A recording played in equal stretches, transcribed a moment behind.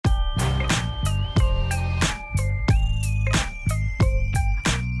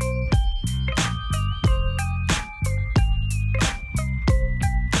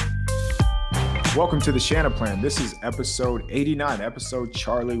Welcome to the Shanaplan. This is episode 89, episode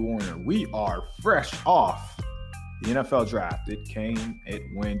Charlie Warner. We are fresh off the NFL draft. It came, it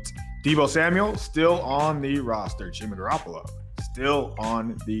went. Deebo Samuel still on the roster. Jimmy Garoppolo still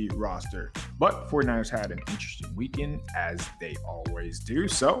on the roster. But 49ers had an interesting weekend, as they always do.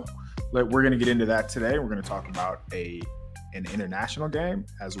 So we're going to get into that today. We're going to talk about an international game,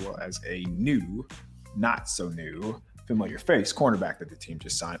 as well as a new, not so new, familiar face cornerback that the team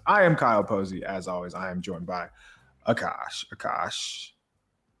just signed. I am Kyle Posey. As always, I am joined by Akash. Akash,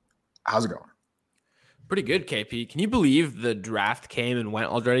 how's it going? Pretty good, KP. Can you believe the draft came and went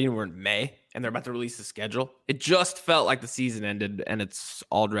already and we're in May and they're about to release the schedule? It just felt like the season ended and it's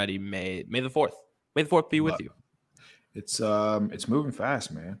already May the 4th. May the 4th be with you. It's moving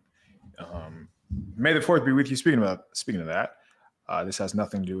fast, man. May the 4th be with you. Speaking of that, this has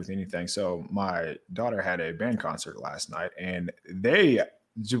nothing to do with anything. So my daughter had a band concert last night, and they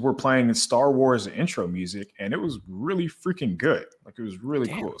were playing Star Wars intro music, and it was really freaking good. Like, it was really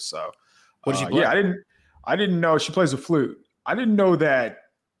cool. So, what did she play? Yeah, I didn't know she plays a flute. I didn't know that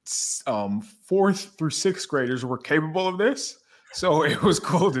 4th through 6th graders were capable of this. So it was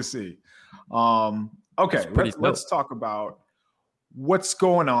cool to see. Okay, let's talk about what's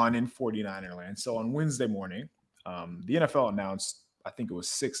going on in 49er land. So on Wednesday morning, the NFL announced, I think it was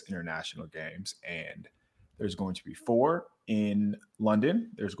 6 international games, and there's going to be 4 in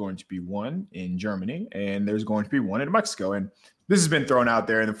London. There's going to be 1 in Germany, and there's going to be 1 in Mexico. And this has been thrown out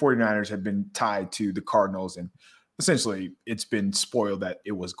there, and the 49ers have been tied to the Cardinals, and essentially it's been spoiled that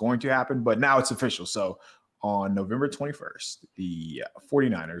it was going to happen, but now it's official. So on November 21st, the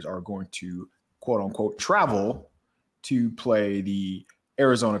 49ers are going to, quote unquote, travel to play the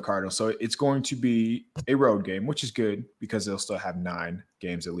Arizona Cardinals. So it's going to be a road game, which is good because they'll still have 9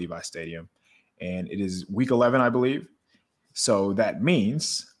 games at Levi Stadium. And it is week 11, I believe. So that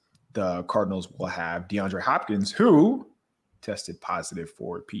means the Cardinals will have DeAndre Hopkins, who tested positive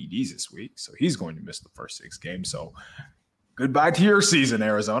for PEDs this week. So he's going to miss the first 6 games. So goodbye to your season,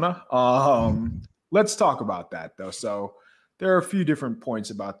 Arizona. Let's talk about that, though. So there are a few different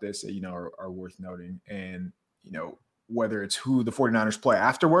points about this that, are worth noting. And, whether it's who the 49ers play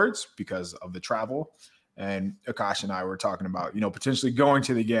afterwards because of the travel. And Akash and I were talking about, potentially going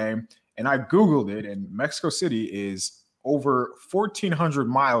to the game. And I Googled it, and Mexico City is over 1,400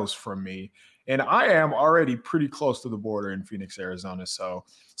 miles from me. And I am already pretty close to the border in Phoenix, Arizona. So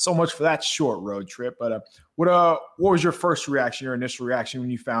much for that short road trip. But what was your first reaction, your initial reaction when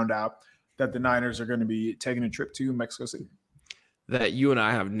you found out that the Niners are going to be taking a trip to Mexico City? That you and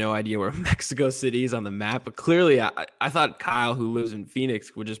I have no idea where Mexico City is on the map, but clearly I thought Kyle, who lives in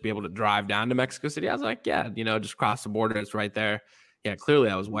Phoenix, would just be able to drive down to Mexico City. I was like, yeah, just cross the border. It's right there. Yeah, clearly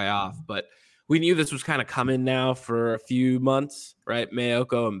I was way off, but we knew this was kind of coming now for a few months, right?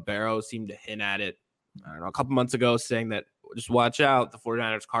 Mayoko and Barrow seemed to hint at it, I don't know, a couple months ago, saying that just watch out. The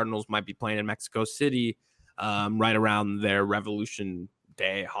 49ers Cardinals might be playing in Mexico City right around their Revolution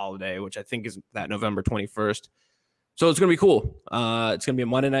Day holiday, which I think is that November 21st. So it's going to be cool. It's going to be a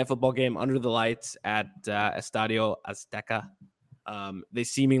Monday Night Football game under the lights at Estadio Azteca. They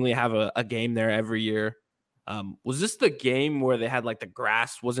seemingly have a game there every year. Was this the game where they had the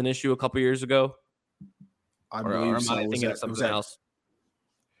grass was an issue a couple years ago? I believe so. Am I thinking of something else?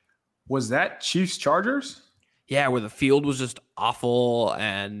 Was that Chiefs Chargers? Yeah, where the field was just awful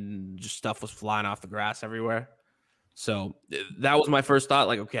and just stuff was flying off the grass everywhere. So that was my first thought.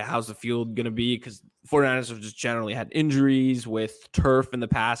 Okay, how's the field going to be? Because 49ers have just generally had injuries with turf in the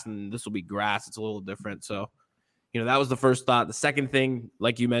past, and this will be grass. It's a little different. So, that was the first thought. The second thing,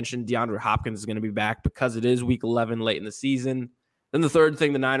 like you mentioned, DeAndre Hopkins is going to be back because it is week 11 late in the season. Then the third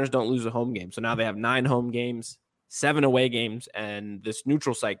thing, the Niners don't lose a home game. So now they have 9 home games, 7 away games, and this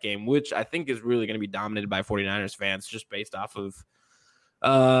neutral site game, which I think is really going to be dominated by 49ers fans just based off of,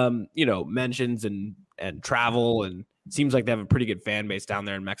 mentions and travel. And it seems like they have a pretty good fan base down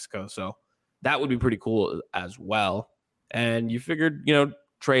there in Mexico. So that would be pretty cool as well. And you figured,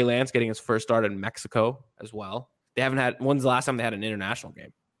 Trey Lance getting his first start in Mexico as well. They haven't had – when's the last time they had an international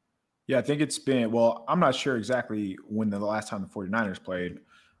game? Yeah, I think it's been – well, I'm not sure exactly when the last time the 49ers played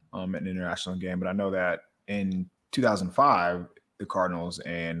an international game, but I know that in 2005, the Cardinals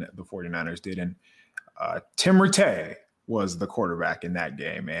and the 49ers did. And Tim Rattay was the quarterback in that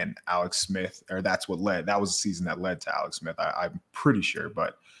game, and Alex Smith – or that was the season that led to Alex Smith, I'm pretty sure.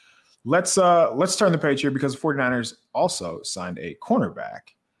 But – Let's turn the page here because the 49ers also signed a cornerback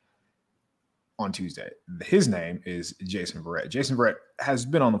on Tuesday. His name is Jason Verrett. Jason Verrett has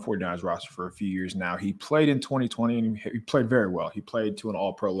been on the 49ers roster for a few years now. He played in 2020 and he played very well. He played to an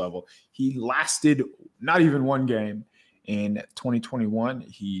all-pro level. He lasted not even one game In 2021,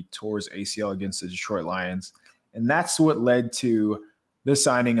 he tore his ACL against the Detroit Lions, and that's what led to the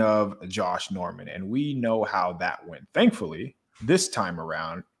signing of Josh Norman. And we know how that went. Thankfully, this time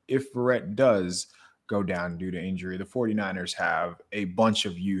around, if Verrett does go down due to injury, the 49ers have a bunch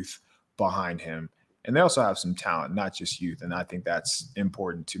of youth behind him. And they also have some talent, not just youth. And I think that's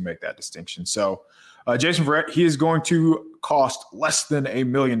important to make that distinction. So Jason Verrett, he is going to cost less than $1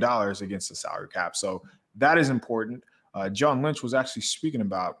 million against the salary cap. So that is important. John Lynch was actually speaking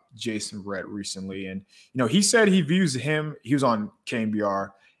about Jason Verrett recently. And, he said he views him, he was on KNBR,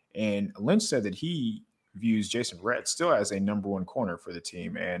 and Lynch said that he views Jason Verrett still as a number one corner for the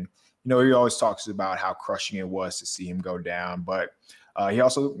team. And, he always talks about how crushing it was to see him go down. But he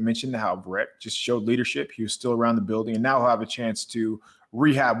also mentioned how Verrett just showed leadership. He was still around the building, and now he'll have a chance to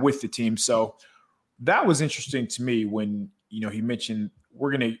rehab with the team. So that was interesting to me when, he mentioned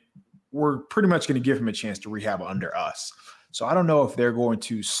we're pretty much going to give him a chance to rehab under us. So I don't know if they're going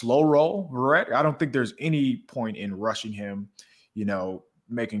to slow roll Verrett. I don't think there's any point in rushing him,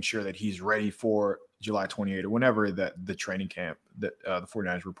 making sure that he's ready for July 28th or whenever the training camp, the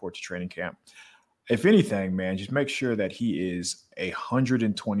 49ers report to training camp. If anything, man, just make sure that he is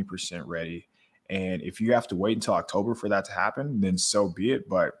 120% ready. And if you have to wait until October for that to happen, then so be it.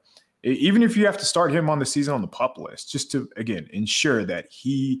 But even if you have to start him on the season on the PUP list, just to, again, ensure that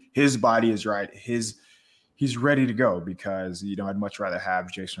his body is right, he's ready to go, because, I'd much rather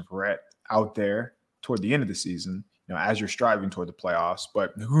have Jason Verrett out there toward the end of the season, as you're striving toward the playoffs.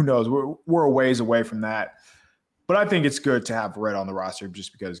 But who knows? We're a ways away from that. But I think it's good to have Verrett on the roster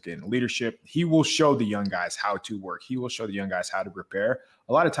just because, again, leadership, he will show the young guys how to work. He will show the young guys how to prepare.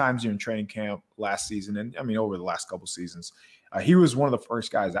 A lot of times during training camp last season, and over the last couple seasons, he was one of the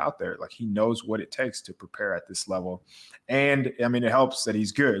first guys out there. Like, he knows what it takes to prepare at this level. And, it helps that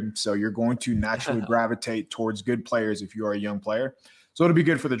he's good. So you're going to naturally gravitate towards good players if you are a young player. So it'll be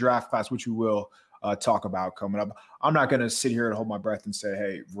good for the draft class, which we will talk about coming up. I'm not going to sit here and hold my breath and say,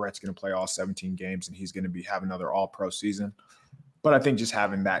 hey, Verrett's going to play all 17 games and he's going to have another all-pro season. But I think just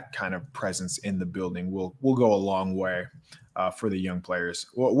having that kind of presence in the building will go a long way for the young players.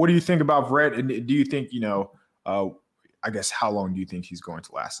 What do you think about Verrett? And do you think, I guess, how long do you think he's going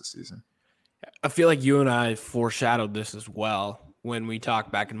to last this season? I feel like you and I foreshadowed this as well when we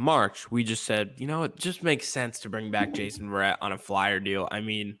talked back in March. We just said, it just makes sense to bring back Jason Verrett on a flyer deal.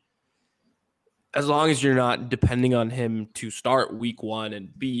 As long as you're not depending on him to start week one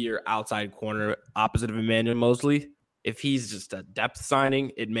and be your outside corner opposite of Emmanuel Mosley, if he's just a depth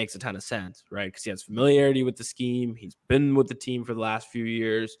signing, it makes a ton of sense, right? Because he has familiarity with the scheme. He's been with the team for the last few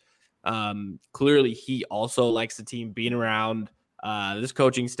years. Clearly, he also likes the team being around this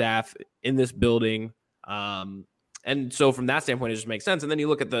coaching staff in this building. And so from that standpoint, it just makes sense. And then you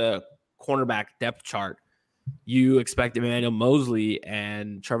look at the cornerback depth chart. You expect Emmanuel Mosley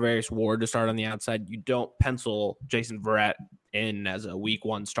and Charvarius Ward to start on the outside. You don't pencil Jason Verrett in as a week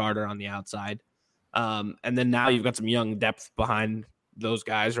one starter on the outside. And then now you've got some young depth behind those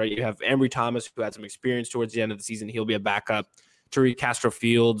guys, right? You have Ambry Thomas, who had some experience towards the end of the season. He'll be a backup. Tariq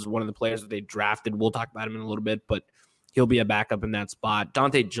Castro-Fields, one of the players that they drafted. We'll talk about him in a little bit, but he'll be a backup in that spot.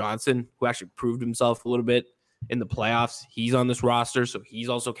 Dante Johnson, who actually proved himself a little bit in the playoffs, he's on this roster, so he's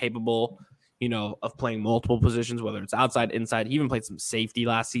also capable of playing multiple positions, whether it's outside, inside. He even played some safety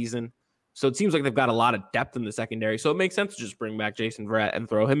last season. So it seems like they've got a lot of depth in the secondary. So it makes sense to just bring back Jason Verrett and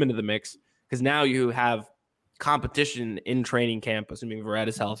throw him into the mix, because now you have competition in training camp, assuming Verrett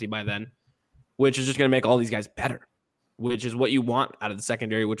is healthy by then, which is just going to make all these guys better, which is what you want out of the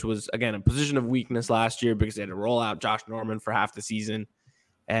secondary, which was, again, a position of weakness last year because they had to roll out Josh Norman for half the season.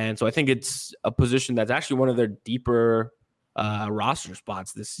 And so I think it's a position that's actually one of their deeper roster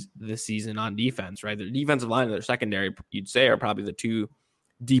spots this season on defense, right? Their defensive line and their secondary, you'd say, are probably the two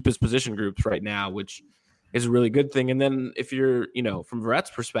deepest position groups right now, which is a really good thing. And then if you're, from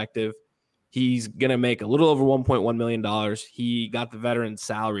Verrett's perspective, he's going to make a little over $1.1 million. He got the veteran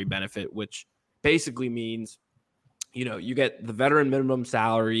salary benefit, which basically means, you get the veteran minimum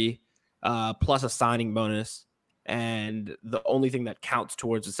salary plus a signing bonus. And the only thing that counts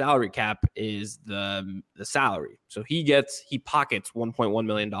towards the salary cap is the salary. So he pockets $1.1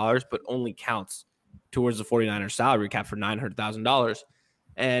 million, but only counts towards the 49ers salary cap for $900,000.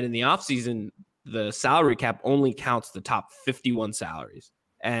 And in the offseason, the salary cap only counts the top 51 salaries.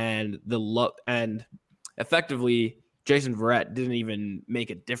 And effectively, Jason Verrett didn't even make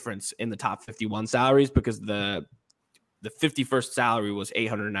a difference in the top 51 salaries because the 51st salary was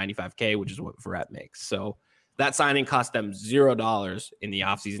 $895K, which is what Verrett makes. So that signing cost them $0 in the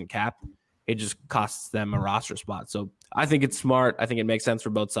offseason cap. It just costs them a roster spot. So I think it's smart. I think it makes sense for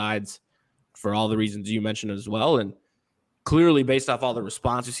both sides for all the reasons you mentioned as well. And clearly, based off all the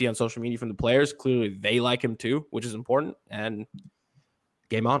response you see on social media from the players, clearly they like him too, which is important. And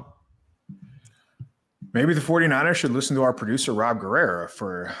game on. Maybe the 49ers should listen to our producer, Rob Guerrera,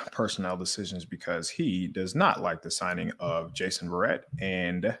 for personnel decisions because he does not like the signing of Jason Verrett.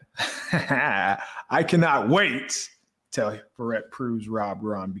 And I cannot wait till Verrett proves Rob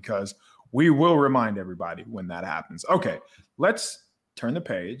wrong because we will remind everybody when that happens. Okay, let's turn the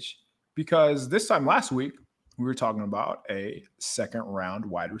page because this time last week, we were talking about a second-round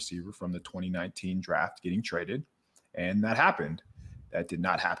wide receiver from the 2019 draft getting traded, and that happened. That did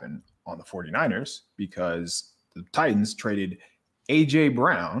not happen on the 49ers because the Titans traded A.J.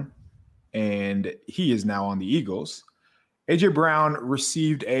 Brown, and he is now on the Eagles. A.J. Brown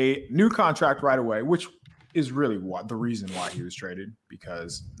received a new contract right away, which is really the reason why he was traded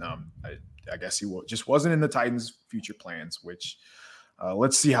because I guess he just wasn't in the Titans' future plans, which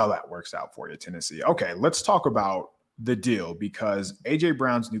let's see how that works out for you, Tennessee. Okay, let's talk about the deal because A.J.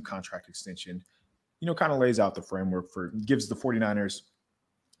 Brown's new contract extension, kind of lays out the framework gives the 49ers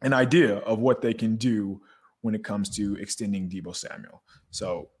an idea of what they can do when it comes to extending Deebo Samuel.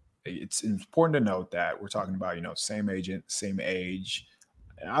 So it's important to note that we're talking about, same agent, same age.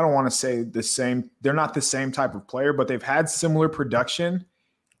 I don't want to say the same. They're not the same type of player, but they've had similar production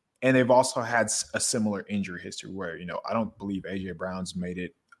and they've also had a similar injury history where, I don't believe A.J. Brown's made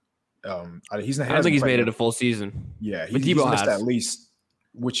it. I don't think he's made it a full season. Yeah, he's missed at least,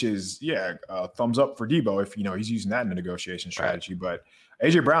 which is, thumbs up for Deebo if, he's using that in a negotiation strategy. Right. But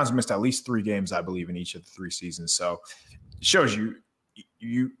A.J. Brown's missed at least 3 games, I believe, in each of the 3 seasons. So it shows you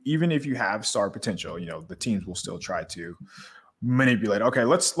even if you have star potential, the teams will still try to manipulate. Okay,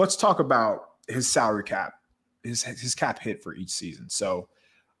 let's talk about his salary cap, his cap hit for each season. So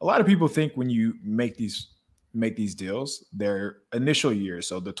a lot of people think when you make these deals, their initial year,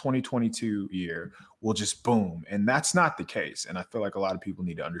 so the 2022 year, will just boom. And that's not the case. And I feel like a lot of people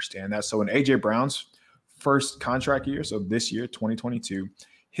need to understand that. So in A.J. Brown's first contract year, so this year, 2022,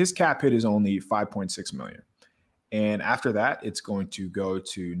 his cap hit is only $5.6 million. And after that, it's going to go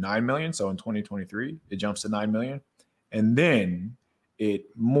to $9 million. So in 2023, it jumps to $9 million. And then it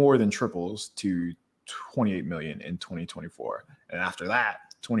more than triples to $28 million in 2024. And after that,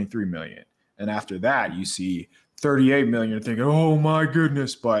 $23 million. And after that, you see $38 million. You're thinking, oh my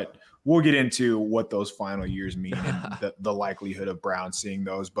goodness. But we'll get into what those final years mean and the likelihood of Brown seeing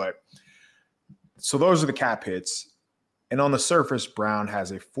those. But so those are the cap hits. And on the surface, Brown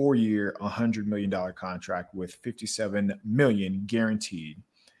has a 4-year, $100 million contract with $57 million guaranteed.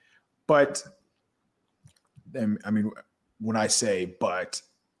 But I mean, when I say but,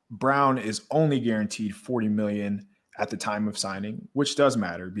 Brown is only guaranteed $40 million at the time of signing, which does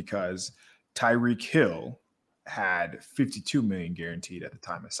matter because Tyreek Hill had $52 million guaranteed at the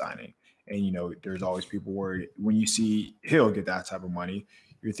time of signing. And, there's always people worried when you see Hill get that type of money,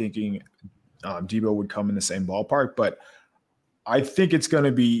 you're thinking Deebo would come in the same ballpark. But I think it's going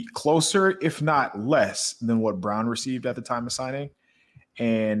to be closer, if not less, than what Brown received at the time of signing.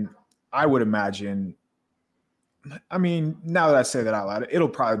 And I would imagine, now that I say that out loud, it'll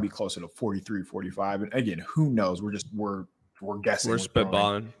probably be closer to 43, 45. And again, who knows? We're guessing. We're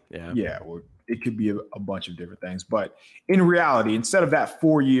spitballing. Yeah. Well, it could be a bunch of different things. But in reality, instead of that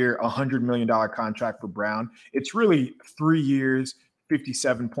 4-year, $100 million contract for Brown, it's really 3 years,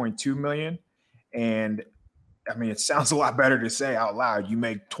 $57.2 million. And it sounds a lot better to say out loud. You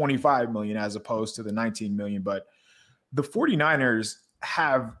make $25 million as opposed to the $19 million. But the 49ers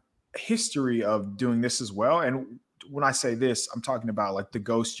have a history of doing this as well. And when I say this, I'm talking about like the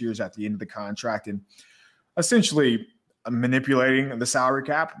ghost years at the end of the contract and essentially manipulating the salary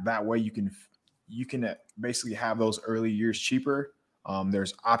cap. That way you can basically have those early years cheaper.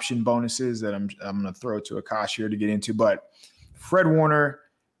 There's option bonuses that I'm going to throw to Akash here to get into. But Fred Warner,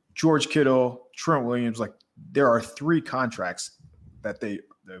 George Kittle, Trent Williams, like there are 3 contracts that they've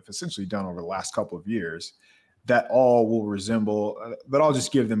essentially done over the last couple of years that all will resemble, but I'll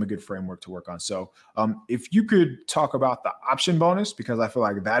just give them a good framework to work on. So if you could talk about the option bonus, because I feel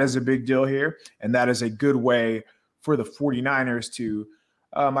like that is a big deal here, and that is a good way for the 49ers to,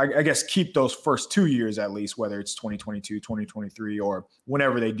 I guess, keep those first 2 years at least, whether it's 2022, 2023, or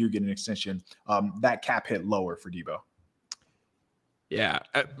whenever they do get an extension, that cap hit lower for Deebo. Yeah.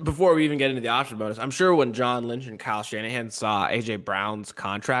 Before we even get into the option bonus, I'm sure when John Lynch and Kyle Shanahan saw A.J. Brown's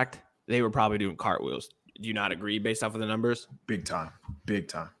contract, they were probably doing cartwheels. Do you not agree based off of the numbers? Big time.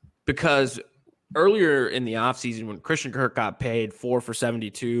 Because earlier in the offseason, when Christian Kirk got paid 4 for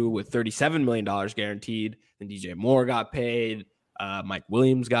 $72 with $37 million guaranteed, then DJ Moore got paid, Mike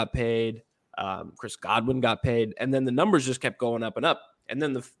Williams got paid, Chris Godwin got paid, and then the numbers just kept going up and up. And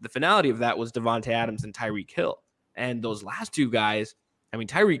then the finality of that was Devontae Adams and Tyreek Hill. And those last two guys, I mean,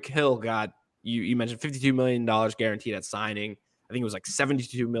 Tyreek Hill got, you mentioned $52 million guaranteed at signing. I think it was like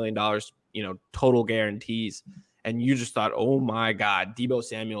 $72 million, total guarantees. And you just thought, oh my God, Deebo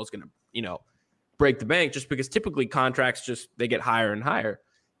Samuel is going to, break the bank, just because typically contracts they get higher and higher.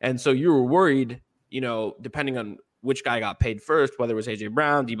 And so you were worried, depending on which guy got paid first, whether it was AJ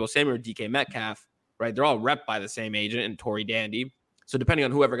Brown, Deebo Samuel, or DK Metcalf, right? They're all repped by the same agent and Tory Dandy. So depending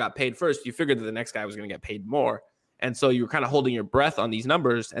on whoever got paid first, you figured that the next guy was going to get paid more. And so you were kind of holding your breath on these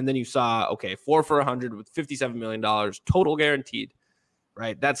numbers. And then you saw, okay, 4 for $100 with $57 million total guaranteed,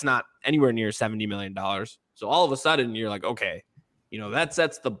 right? That's not anywhere near $70 million. So all of a sudden you're like, okay, that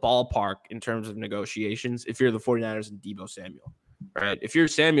sets the ballpark in terms of negotiations if you're the 49ers and Deebo Samuel, right? If you're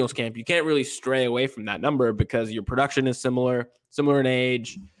Samuel's camp, you can't really stray away from that number because your production is similar in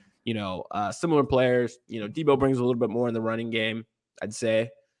age, similar players. Deebo brings a little bit more in the running game, I'd say.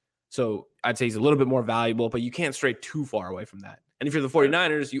 So I'd say he's a little bit more valuable, but you can't stray too far away from that. And if you're the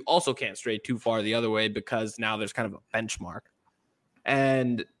 49ers, you also can't stray too far the other way because now there's kind of a benchmark.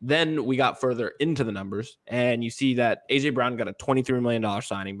 And then we got further into the numbers, and you see that AJ Brown got a $23 million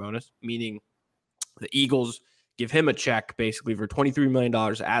signing bonus, meaning the Eagles give him a check basically for $23 million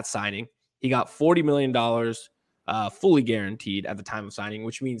at signing. He got $40 million fully guaranteed at the time of signing,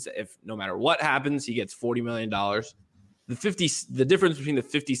 which means if no matter what happens, he gets $40 million. The difference between the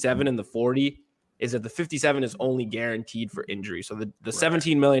 57 and the 40 is that the 57 is only guaranteed for injury. So the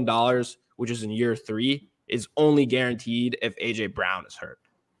 $17 million, which is in year 3, is only guaranteed if AJ Brown is hurt.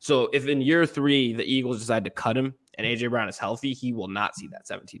 So if in year 3, the Eagles decide to cut him and AJ Brown is healthy, he will not see that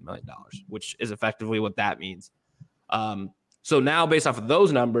 $17 million, which is effectively what that means. So now based off of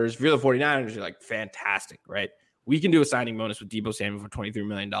those numbers, if you're the 49ers, you're like, fantastic, right? We can do a signing bonus with Deebo Samuel for $23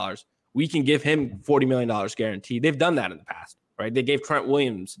 million. We can give him $40 million guaranteed. They've done that in the past, right? They gave Trent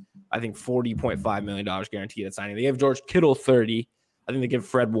Williams, I think, $40.5 million guaranteed at signing. They gave George Kittle 30. I think they give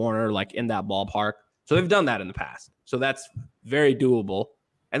Fred Warner like in that ballpark. So they've done that in the past. So that's very doable.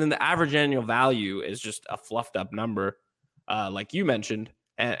 And then the average annual value is just a fluffed up number, like you mentioned,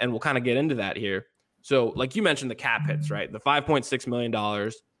 and we'll kind of get into that here. So like you mentioned, the cap hits, right? The $5.6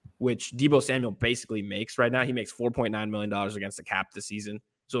 million, which Deebo Samuel basically makes right now. He makes $4.9 million against the cap this season.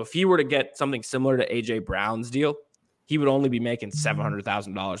 So if he were to get something similar to AJ Brown's deal, he would only be making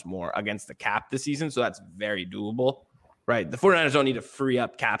 $700,000 more against the cap this season. So that's very doable, right? The 49ers don't need to free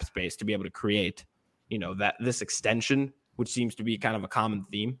up cap space to be able to create, this extension, which seems to be kind of a common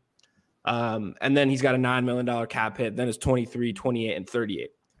theme. And then he's got a $9 million cap hit. Then it's 23, 28, and 38.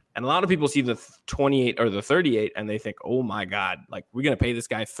 And a lot of people see the 28 or the 38 and they think, oh my God, like we're going to pay this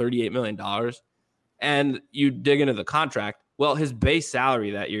guy $38 million. And you dig into the contract. Well, his base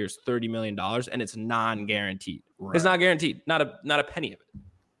salary that year is $30 million and it's non-guaranteed. Right. It's not guaranteed, not a penny of it.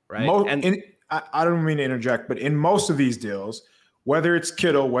 Right. I don't mean to interject, but in most of these deals, whether it's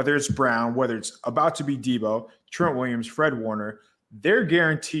Kittle, whether it's Brown, whether it's about to be Deebo, Trent Williams, Fred Warner, their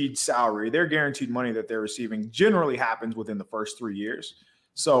guaranteed salary, their guaranteed money that they're receiving generally happens within the first 3 years.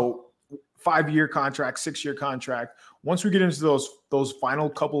 So 5-year contract, 6-year contract. Once we get into those final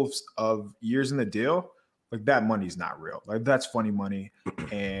couple of years in the deal, like that money's not real. Like that's funny money.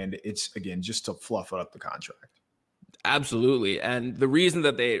 And it's, again, just to fluff up the contract. Absolutely. And the reason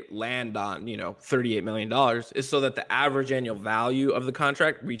that they land on, $38 million is so that the average annual value of the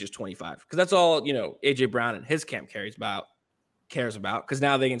contract reaches 25. Because that's all, AJ Brown and his camp cares about. Because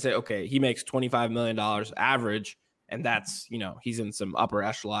now they can say, okay, he makes $25 million average. And that's, he's in some upper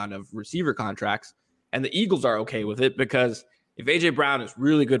echelon of receiver contracts. And the Eagles are okay with it because if AJ Brown is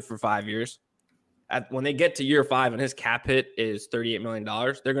really good for 5 years, when they get to year 5 and his cap hit is $38 million,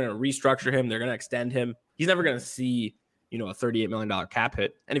 they're going to restructure him. They're going to extend him. He's never going to see, a $38 million cap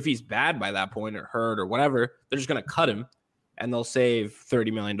hit. And if he's bad by that point or hurt or whatever, they're just going to cut him and they'll save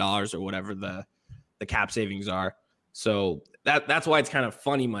 $30 million or whatever the cap savings are. So that's why it's kind of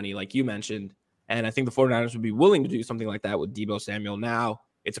funny money, like you mentioned. And I think the 49ers would be willing to do something like that with Deebo Samuel. Now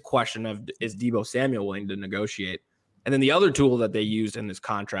it's a question of, is Deebo Samuel willing to negotiate? And then the other tool that they used in this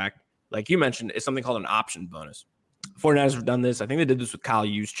contract, like you mentioned, is something called an option bonus. 49ers have done this. I think they did this with Kyle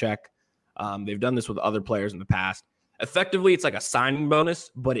Juszczyk. They've done this with other players in the past. Effectively, it's like a signing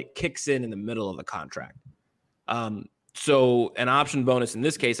bonus, but it kicks in the middle of the contract. So an option bonus in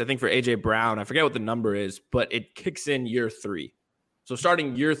this case, I think for AJ Brown, I forget what the number is, but it kicks in year 3. So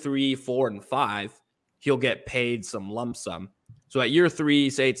starting year 3, 4, and 5, he'll get paid some lump sum. So at year 3,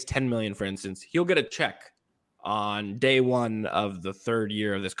 say it's $10 million, for instance, he'll get a check on day 1 of the 3rd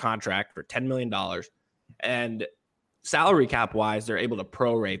year of this contract for $10 million. And salary cap wise, they're able to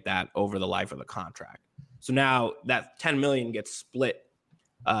prorate that over the life of the contract. So now that $10 million gets split,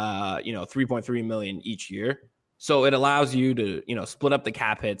 $3.3 million each year. So it allows you to, split up the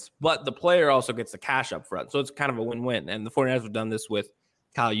cap hits, but the player also gets the cash up front. So it's kind of a win-win. And the 49ers have done this with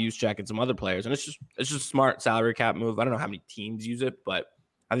Kyle Juszczyk and some other players. And it's just a smart salary cap move. I don't know how many teams use it, but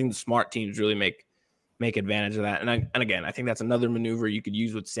I think the smart teams really make advantage of that. And again, I think that's another maneuver you could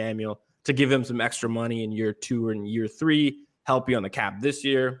use with Samuel to give him some extra money in year 2 or in year 3, help you on the cap this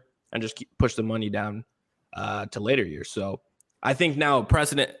year, and just push the money down to later years. So I think now a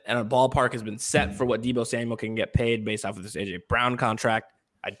precedent and a ballpark has been set for what Deebo Samuel can get paid based off of this AJ Brown contract.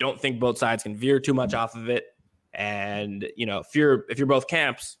 I don't think both sides can veer too much off of it. And, if you're both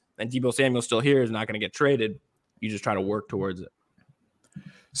camps and Deebo Samuel still here is not going to get traded, you just try to work towards it.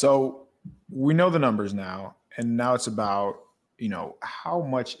 So we know the numbers now, and now it's about, how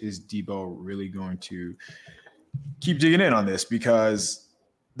much is Deebo really going to keep digging in on this, because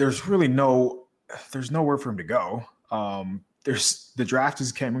there's nowhere for him to go. The draft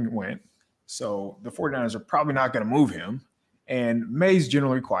is came and went, so the 49ers are probably not going to move him. And May's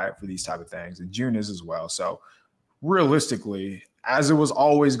generally quiet for these type of things, and June is as well. So realistically, as it was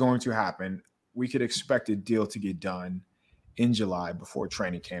always going to happen, we could expect a deal to get done in July before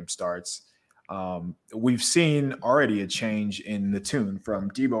training camp starts. We've seen already a change in the tune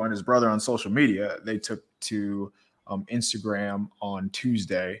from Deebo and his brother on social media. They took to Instagram on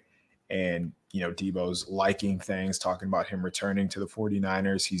Tuesday, and Deebo's liking things, talking about him returning to the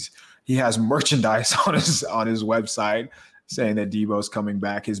 49ers. He has merchandise on his website saying that Deebo's coming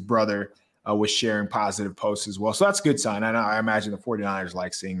back. His brother was sharing positive posts as well. So that's a good sign. And I imagine the 49ers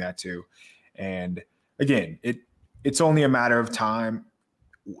like seeing that too. And again, it's only a matter of time.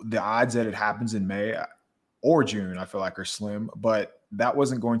 The odds that it happens in May or June, I feel like, are slim, but that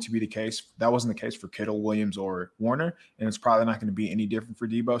wasn't going to be the case. That wasn't the case for Kittle, Williams, or Warner, and it's probably not going to be any different for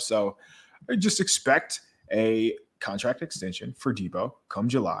Deebo. So I just expect a contract extension for Deebo come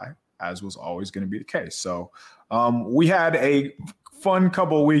July, as was always going to be the case. So we had a fun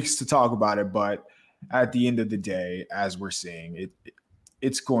couple of weeks to talk about it, but at the end of the day, as we're seeing,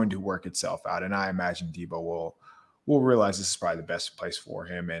 it's going to work itself out, and I imagine Deebo will realize this is probably the best place for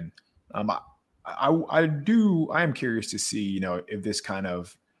him. And I am curious to see, if this kind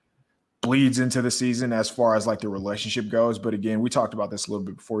of bleeds into the season as far as like the relationship goes. But again, we talked about this a little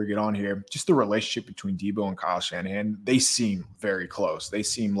bit before we get on here. Just the relationship between Deebo and Kyle Shanahan, they seem very close. They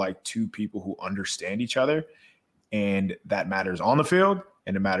seem like two people who understand each other, and that matters on the field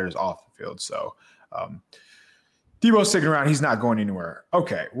and it matters off the field. So Deebo's sticking around. He's not going anywhere.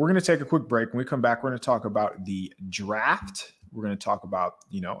 Okay, we're going to take a quick break. When we come back, we're going to talk about the draft. We're going to talk about,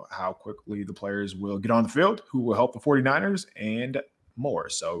 how quickly the players will get on the field, who will help the 49ers, and more.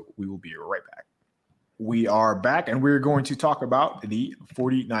 So we will be right back. We are back, and we're going to talk about the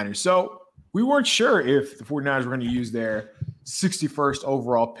 49ers. So we weren't sure if the 49ers were going to use their 61st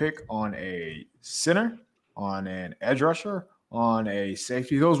overall pick on a center, on an edge rusher, on a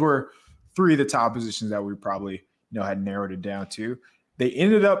safety. Those were 3 of the top positions that we probably had narrowed it down to. They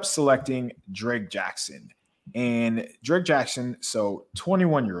ended up selecting Drake Jackson. And Drake Jackson, so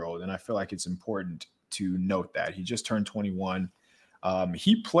 21-year-old, and I feel like it's important to note that. He just turned 21.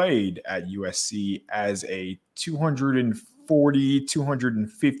 He played at USC as a 240,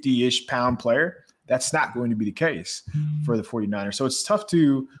 250-ish pound player. That's not going to be the case for the 49ers. So it's tough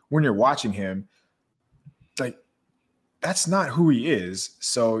to, when you're watching him, like, that's not who he is.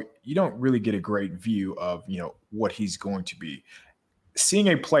 So you don't really get a great view of, what he's going to be. Seeing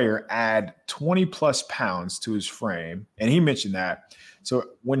a player add 20 plus pounds to his frame, and he mentioned that. So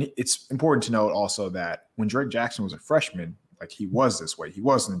it's important to note also that when Drake Jackson was a freshman, like, he was this weight. He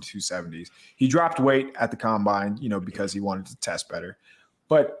was in the 270s. He dropped weight at the combine, because he wanted to test better.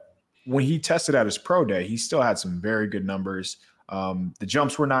 But when he tested at his pro day, he still had some very good numbers. The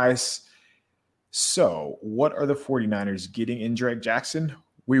jumps were nice. So what are the 49ers getting in Drake Jackson?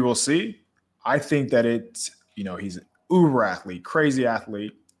 We will see. I think that it's, he's an uber athlete, crazy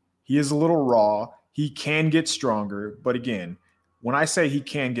athlete. He is a little raw. He can get stronger. But again, when I say he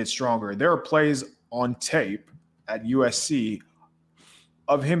can get stronger, there are plays on tape at USC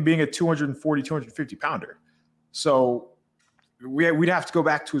of him being a 240, 250 pounder. So we'd have to go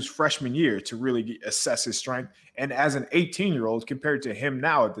back to his freshman year to really assess his strength. And as an 18-year-old compared to him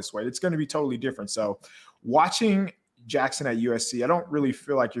now at this weight, it's going to be totally different. So watching Jackson at USC, I don't really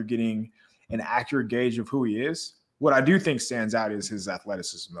feel like you're getting an accurate gauge of who he is. What I do think stands out is his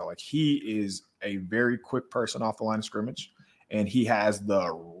athleticism, though. Like, he is a very quick person off the line of scrimmage, and he has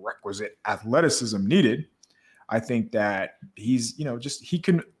the requisite athleticism needed. I think that he's, he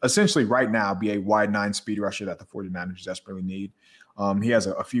can essentially right now be a wide 9 speed rusher that the 49ers desperately need. He has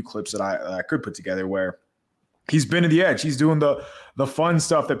a few clips that I could put together where He's been to the edge. He's doing the fun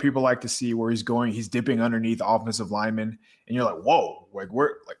stuff that people like to see, where he's dipping underneath offensive linemen, and you're like, whoa,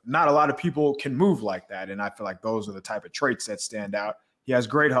 not a lot of people can move like that. And I feel like those are the type of traits that stand out. He has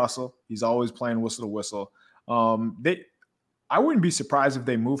great hustle. He's always playing whistle to whistle. I wouldn't be surprised if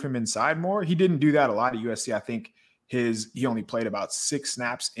they move him inside more. He didn't do that a lot at USC. I think he only played about 6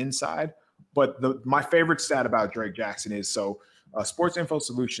 snaps inside. But my favorite stat about Drake Jackson is Sports Info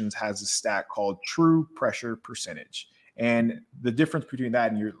Solutions has a stat called true pressure percentage. And the difference between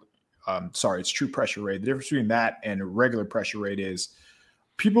that and it's true pressure rate. The difference between that and regular pressure rate is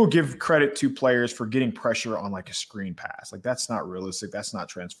people give credit to players for getting pressure on like a screen pass. Like that's not realistic. That's not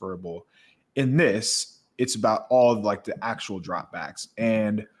transferable. In this, it's about all of like the actual dropbacks.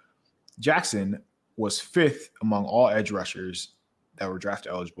 And Jackson was 5th among all edge rushers that were draft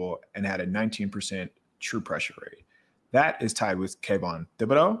eligible and had a 19% true pressure rate. That is tied with Kayvon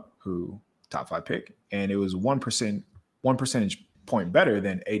Thibodeau, who top 5 pick, and it was 1 percentage point better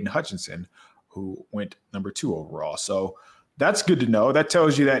than Aiden Hutchinson, who went number 2 overall. So that's good to know. That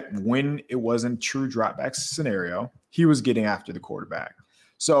tells you that when it wasn't true dropback scenario, he was getting after the quarterback.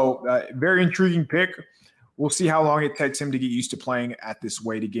 So very intriguing pick. We'll see how long it takes him to get used to playing at this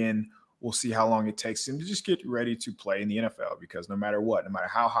weight again. We'll see how long it takes him to just get ready to play in the NFL, because no matter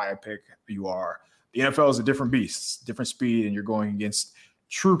how high a pick you are, the NFL is a different beast, different speed, and you're going against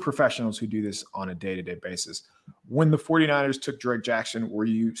true professionals who do this on a day-to-day basis. When the 49ers took Drake Jackson, were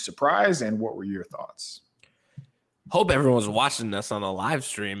you surprised, and what were your thoughts? Hope everyone's watching this on the live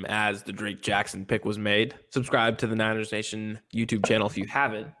stream as the Drake Jackson pick was made. Subscribe to the Niners Nation YouTube channel if you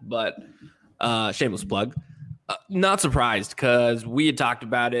haven't, but shameless plug. Not surprised, because we had talked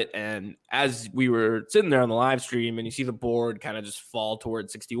about it, and as we were sitting there on the live stream and you see the board kind of just fall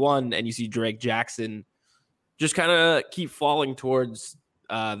towards 61 and you see Drake Jackson just kind of keep falling towards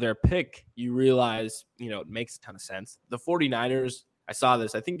their pick, you realize, it makes a ton of sense. The 49ers, I saw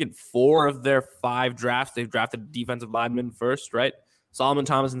this, I think in 4 of their 5 drafts, they've drafted defensive linemen first, right? Solomon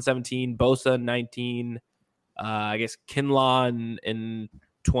Thomas in 17, Bosa in 19, I guess Kinlaw in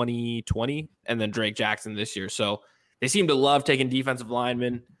 2020, and then Drake Jackson this year. So they seem to love taking defensive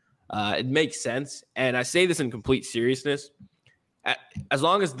linemen. It makes sense. And I say this in complete seriousness. As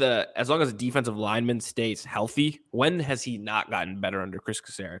long as a defensive lineman stays healthy, when has he not gotten better under Chris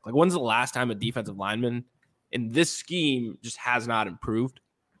Kocurek? Like, when's the last time a defensive lineman in this scheme just has not improved?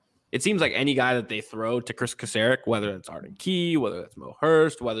 It seems like any guy that they throw to Chris Kocurek, whether that's Arden Key, whether that's Mo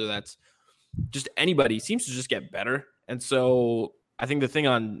Hurst, whether that's just anybody, seems to just get better. And so I think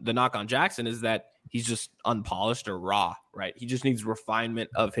the knock on Jackson is that he's just unpolished or raw, right? He just needs refinement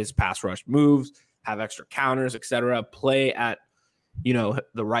of his pass rush moves, have extra counters, etc. Play at, the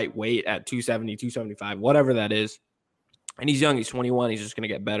right weight at 270, 275, whatever that is. And he's young. He's 21. He's just going to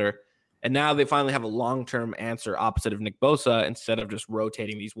get better. And now they finally have a long-term answer opposite of Nick Bosa, instead of just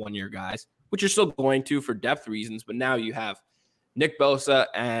rotating these one-year guys, which you're still going to for depth reasons. But now you have Nick Bosa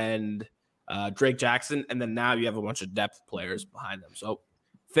and Drake Jackson, and then now you have a bunch of depth players behind them. So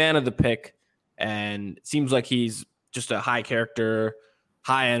fan of the pick, and it seems like he's just a high character,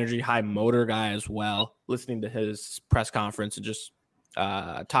 high energy, high motor guy as well, listening to his press conference and just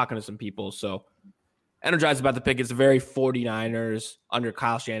talking to some people. So energized about the pick. It's a very 49ers under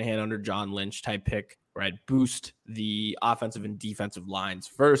Kyle Shanahan, under John Lynch type pick, right? Boost the offensive and defensive lines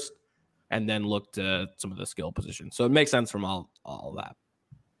first, and then look to some of the skill positions. So it makes sense from all of that.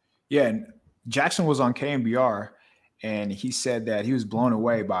 Yeah, and Jackson was on KMBR, and he said that he was blown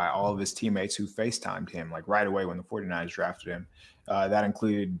away by all of his teammates who FaceTimed him like right away when the 49ers drafted him. That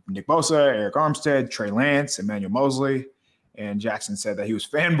included Nick Bosa, Eric Armstead, Trey Lance, Emmanuel Mosley. And Jackson said that he was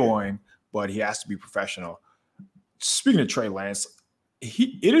fanboying, but he has to be professional. Speaking of Trey Lance,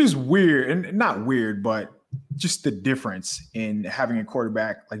 it is weird, and not weird, but just the difference in having a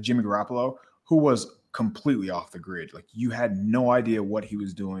quarterback like Jimmy Garoppolo, who was completely off the grid. Like, you had no idea what he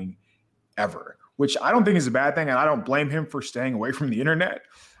was doing ever, which I don't think is a bad thing, and I don't blame him for staying away from the internet.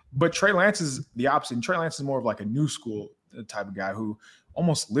 But Trey Lance is the opposite. And Trey Lance is more of like a new school type of guy who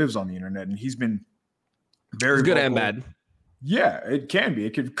almost lives on the internet, and he's been very good vocal. And bad. Yeah, it can be.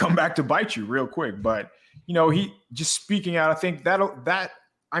 It could come back to bite you real quick. But, he just speaking out, I think that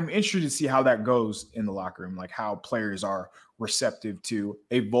I'm interested to see how that goes in the locker room, like how players are receptive to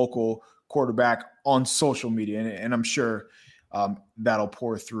a vocal quarterback on social media. And I'm sure that'll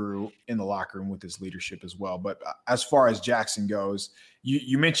pour through in the locker room with his leadership as well. But as far as Jackson goes,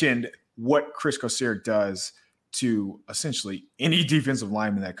 you mentioned what Chris Kocurek does to essentially any defensive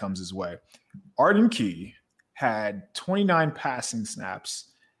lineman that comes his way. Arden Key had 29 passing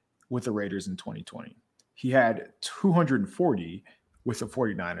snaps with the Raiders in 2020. He had 240 with the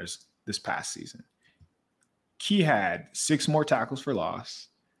 49ers this past season. Key had 6 more tackles for loss.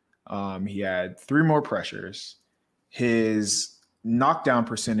 He had 3 more pressures. His knockdown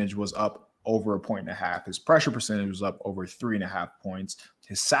percentage was up over 1.5. His pressure percentage was up over 3.5 points.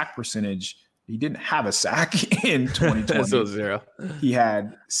 His sack percentage, he didn't have a sack in 2020. So 0. He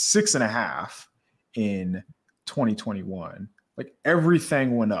had 6.5 in 2021. Like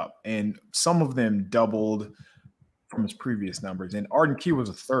everything went up, and some of them doubled from his previous numbers. And Arden Key was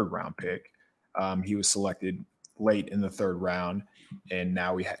a 3rd round pick. He was selected late in the 3rd round, and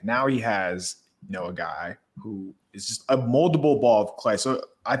now he has a guy who is just a moldable ball of clay. So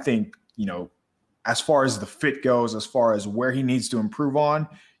I think as far as the fit goes, as far as where he needs to improve on,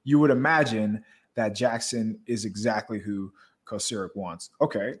 you would imagine that Jackson is exactly who Kocurek wants.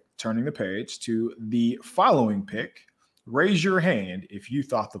 Okay, turning the page to the following pick. Raise your hand if you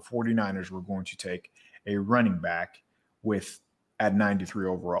thought the 49ers were going to take a running back at 93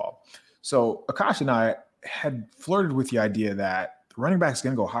 overall. So Akash and I had flirted with the idea that the running back is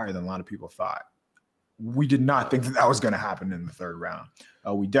going to go higher than a lot of people thought. We did not think that was going to happen in the 3rd round.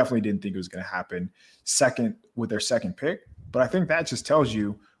 We definitely didn't think it was going to happen with their 2nd pick. But I think that just tells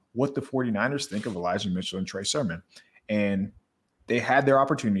you what the 49ers think of Elijah Mitchell and Trey Sermon. And they had their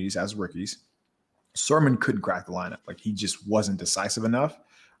opportunities as rookies. Sermon couldn't crack the lineup. Like, he just wasn't decisive enough.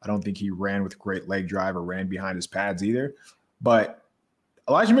 I don't think he ran with great leg drive or ran behind his pads either. But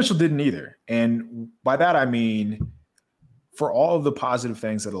Elijah Mitchell didn't either. And by that, I mean, for all of the positive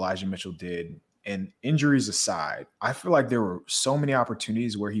things that Elijah Mitchell did, and injuries aside, I feel like there were so many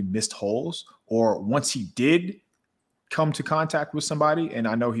opportunities where he missed holes, or once he did come to contact with somebody, and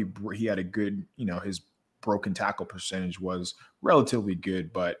I know he had a good, his broken tackle percentage was relatively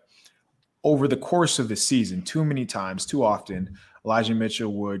good, but over the course of the season, too many times, too often, Elijah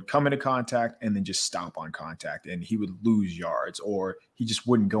Mitchell would come into contact and then just stop on contact, and he would lose yards, or he just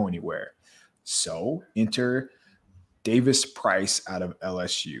wouldn't go anywhere. So enter Davis Price out of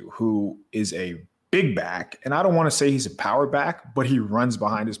LSU, who is a big back. And I don't want to say he's a power back, but he runs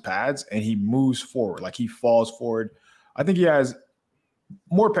behind his pads and he moves forward. Like, he falls forward. I think he has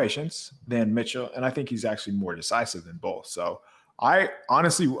more patience than Mitchell, and I think he's actually more decisive than both. So I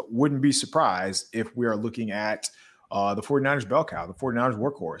honestly wouldn't be surprised if we are looking at the 49ers bell cow, the 49ers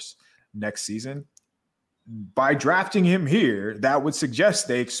workhorse next season. By drafting him here, that would suggest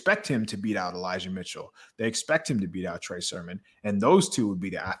they expect him to beat out Elijah Mitchell. They expect him to beat out Trey Sermon. And those two would be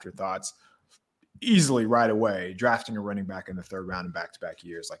the afterthoughts easily right away. Drafting a running back in the 3rd round in back-to-back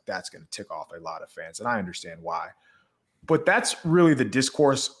years, like, that's going to tick off a lot of fans. And I understand why. But that's really the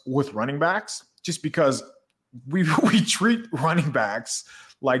discourse with running backs, just because we treat running backs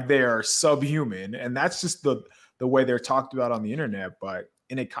like they are subhuman. And that's just the way they're talked about on the internet. But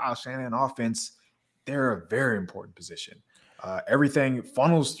in a Kyle Shanahan offense, they're a very important position. Everything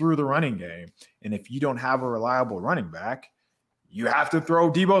funnels through the running game. And if you don't have a reliable running back, you have to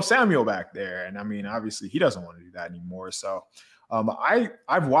throw Deebo Samuel back there. And I mean, obviously he doesn't want to do that anymore. So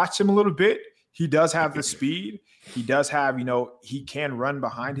I've watched him a little bit. He does have the speed. He does have, he can run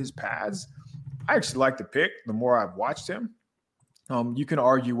behind his pads. I actually like the pick the more I've watched him. You can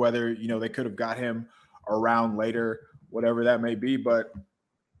argue whether, they could have got him around later, whatever that may be. But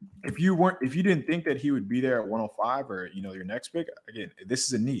if you didn't think that he would be there at 105 or, your next pick, again, this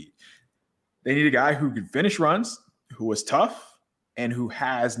is a need. They need a guy who could finish runs, who was tough, and who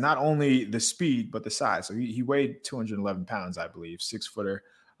has not only the speed, but the size. So he weighed 211 pounds, I believe, 6-footer.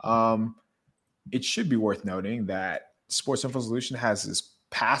 It should be worth noting that Sports Info Solution has this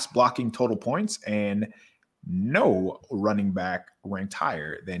pass blocking total points, and no running back ranked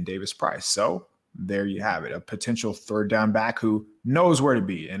higher than Davis Price. So there you have it, a potential 3rd down back who knows where to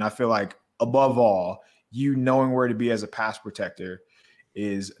be. And I feel like, above all, you knowing where to be as a pass protector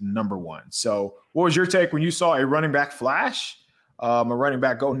is number one. So what was your take when you saw a running back flash, a running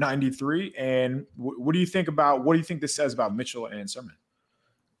back go 93? And what do you think this says about Mitchell and Sermon?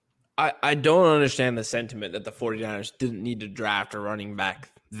 I don't understand the sentiment that the 49ers didn't need to draft a running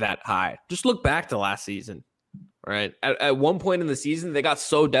back that high. Just look back to last season, right? At one point in the season, they got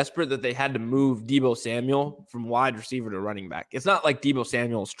so desperate that they had to move Deebo Samuel from wide receiver to running back. It's not like Deebo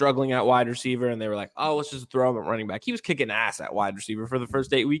Samuel was struggling at wide receiver and they were like, oh, let's just throw him at running back. He was kicking ass at wide receiver for the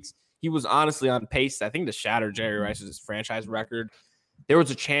first 8 weeks. He was honestly on pace, I think, to shatter Jerry Rice's franchise record. There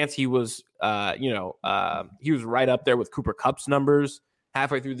was a chance he was, he was right up there with Cooper Kupp's numbers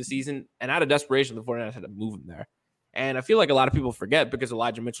halfway through the season. And out of desperation, the 49ers had to move him there. And I feel like a lot of people forget because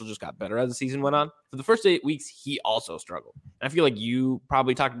Elijah Mitchell just got better as the season went on. For the first 8 weeks, he also struggled. And I feel like you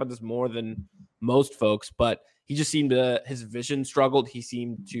probably talked about this more than most folks, but he just seemed to, his vision struggled. He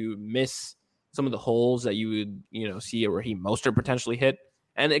seemed to miss some of the holes that you would, see where he Mostert potentially hit.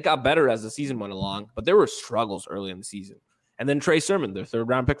 And it got better as the season went along, but there were struggles early in the season. And then Trey Sermon, their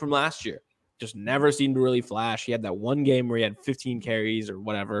third-round pick from last year, just never seemed to really flash. He had that one game where he had 15 carries or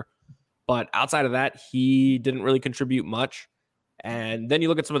whatever. But outside of that, he didn't really contribute much. And then you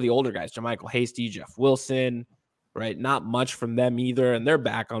look at some of the older guys, JaMycal Hasty, Jeff Wilson, right? Not much from them either, and they're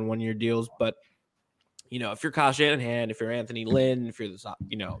back on one-year deals. But, if you're Kyle Shanahan, if you're Anthony Lynn, if you're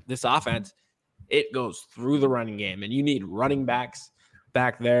this offense, it goes through the running game. And you need running backs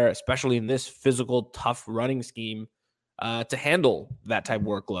back there, especially in this physical, tough running scheme, to handle that type of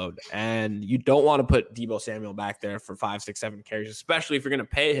workload. And you don't want to put Deebo Samuel back there for 5, 6, 7 carries, especially if you're going to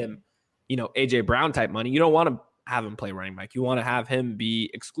pay him, AJ Brown type money. You don't want to have him play running back. You want to have him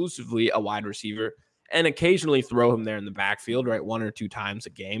be exclusively a wide receiver and occasionally throw him there in the backfield, right? 1 or 2 times a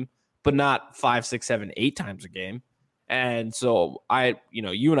game, but not 5, 6, 7, 8 times a game. And so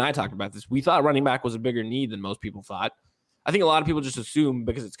you and I talked about this. We thought running back was a bigger need than most people thought. I think a lot of people just assume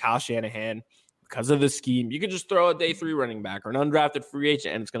because it's Kyle Shanahan, because of the scheme, you could just throw a day 3 running back or an undrafted free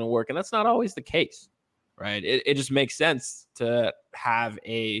agent and it's going to work. And that's not always the case, right? It just makes sense to have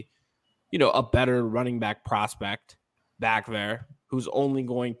a better running back prospect back there who's only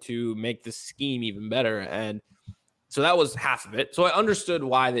going to make the scheme even better. And so that was half of it. So I understood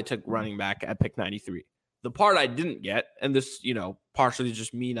why they took running back at pick 93. The part I didn't get, and this, partially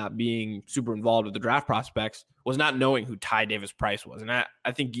just me not being super involved with the draft prospects, was not knowing who Ty Davis Price was. And I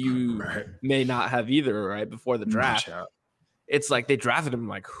think you may not have either, right, before the draft. It's like they drafted him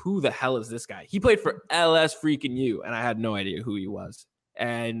like, who the hell is this guy? He played for LS freaking U, and I had no idea who he was.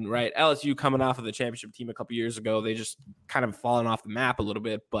 And, right, LSU coming off of the championship team a couple years ago, they just kind of fallen off the map a little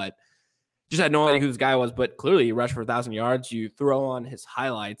bit, but just had no idea who this guy was. But clearly he rushed for 1,000 yards. You throw on his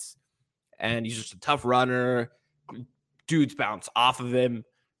highlights, and he's just a tough runner. Dudes bounce off of him.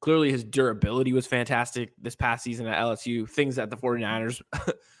 Clearly his durability was fantastic this past season at LSU, things that the 49ers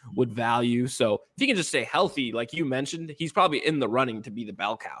would value. So if he can just stay healthy, like you mentioned, he's probably in the running to be the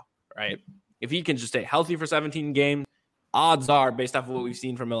bell cow, right? If he can just stay healthy for 17 games, odds are, based off of what we've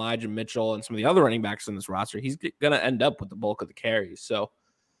seen from Elijah Mitchell and some of the other running backs in this roster, he's going to end up with the bulk of the carries. So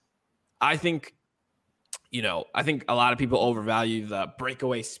I think, I think a lot of people overvalue the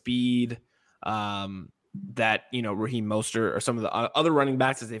breakaway speed, that, Raheem Mostert or some of the other running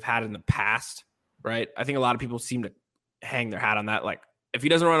backs that they've had in the past, right? I think a lot of people seem to hang their hat on that. Like, if he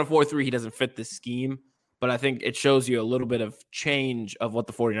doesn't run a 4.3, he doesn't fit this scheme. But I think it shows you a little bit of change of what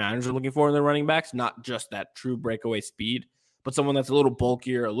the 49ers are looking for in their running backs, not just that true breakaway speed, but someone that's a little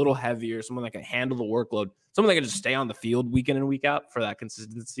bulkier, a little heavier, someone that can handle the workload, someone that can just stay on the field week in and week out for that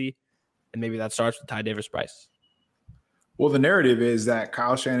consistency. And maybe that starts with Ty Davis Price. Well, the narrative is that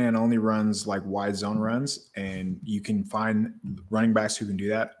Kyle Shanahan only runs like wide zone runs, and you can find running backs who can do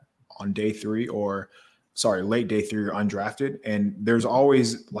that on late day 3 or undrafted. And there's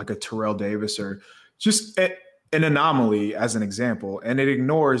always like a Terrell Davis or just an anomaly as an example. And it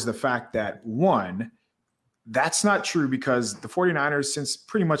ignores the fact that, one, that's not true because the 49ers since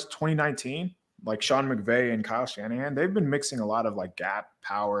pretty much 2019, like Sean McVay and Kyle Shanahan, they've been mixing a lot of like gap,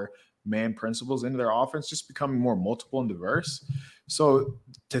 power, man principles into their offense, just becoming more multiple and diverse. So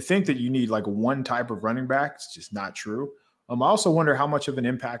to think that you need like one type of running back, it's just not true. I also wonder how much of an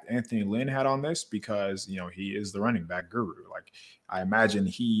impact Anthony Lynn had on this because, he is the running back guru. Like, I imagine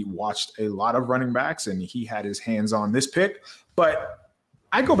he watched a lot of running backs and he had his hands on this pick. But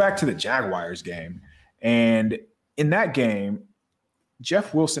I go back to the Jaguars game, and in that game,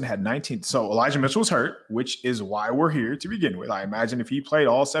 Jeff Wilson had 19. So Elijah Mitchell was hurt, which is why we're here to begin with. I imagine if he played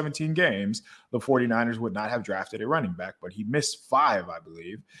all 17 games, the 49ers would not have drafted a running back, but he missed 5, I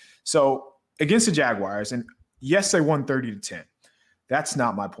believe. So against the Jaguars, and yes, they won 30-10. That's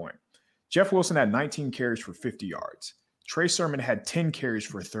not my point. Jeff Wilson had 19 carries for 50 yards. Trey Sermon had 10 carries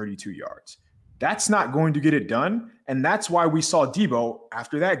for 32 yards. That's not going to get it done. And that's why we saw Deebo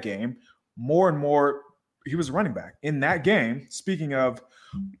after that game more and more. He was a running back in that game. Speaking of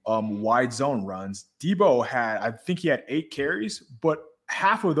wide zone runs, Deebo I think he had 8 carries, but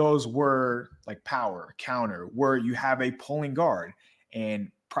half of those were like power, counter, where you have a pulling guard.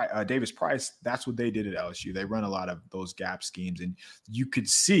 And Davis Price, that's what they did at LSU. They run a lot of those gap schemes, and you could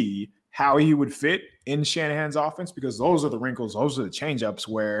see how he would fit in Shanahan's offense because those are the wrinkles, those are the change-ups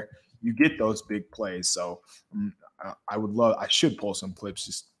where you get those big plays. So I should pull some clips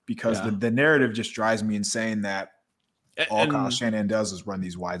just because the narrative just drives me insane that all Kyle Shanahan does is run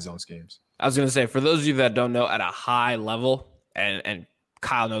these wide zone schemes. I was going to say, for those of you that don't know, at a high level, and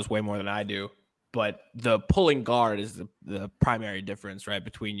Kyle knows way more than I do, but the pulling guard is the primary difference, right,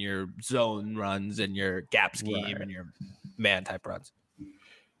 between your zone runs and your gap scheme and your man type runs.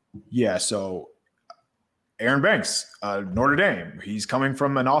 Yeah. So, Aaron Banks, Notre Dame. He's coming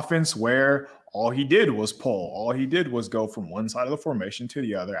from an offense where all he did was pull. All he did was go from one side of the formation to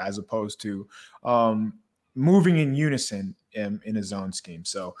the other, as opposed to moving in unison in a zone scheme.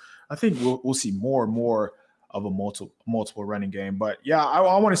 So I think we'll see more and more of a multiple running game. But yeah,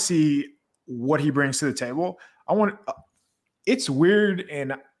 I want to see what he brings to the table. It's weird,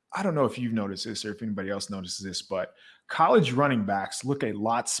 and I don't know if you've noticed this or if anybody else notices this, but college running backs look a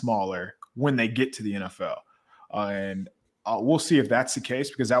lot smaller when they get to the NFL. And we'll see if that's the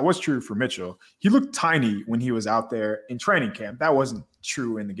case, because that was true for Mitchell. He looked tiny when he was out there in training camp. That wasn't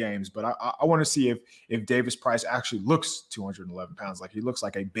true in the games, but I want to see if Davis Price actually looks 211 pounds. Like, he looks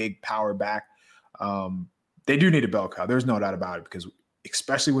like a big power back. They do need a bell cow. There's no doubt about it, because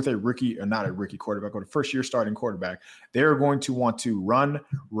especially with a rookie, or not a rookie quarterback, but a first-year starting quarterback, they're going to want to run.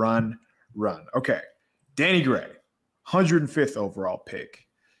 Okay, Danny Gray, 105th overall pick.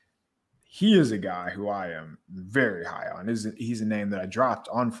 He is a guy who I am very high on. He's a name that I dropped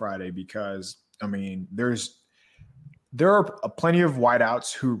on Friday because, I mean, there are plenty of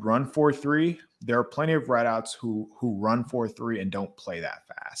wideouts who run 4.3. There are plenty of wideouts who run 4.3 and don't play that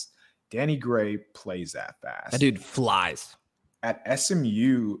fast. Danny Gray plays that fast. That dude flies. At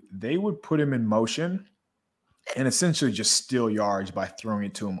SMU, they would put him in motion and essentially just steal yards by throwing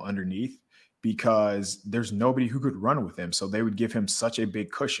it to him underneath, because there's nobody who could run with him. So they would give him such a big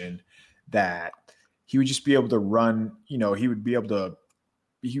cushion that he would just be able to run. He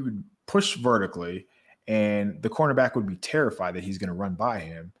would push vertically, and the cornerback would be terrified that he's going to run by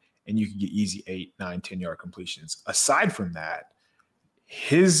him, and you could get easy 8, 9, 10-yard completions. Aside from that,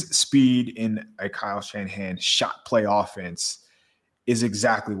 his speed in a Kyle Shanahan shot play offense is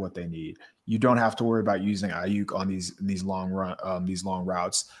exactly what they need. You don't have to worry about using Ayuk on these long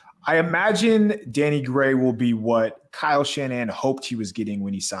routes. I imagine Danny Gray will be what Kyle Shanahan hoped he was getting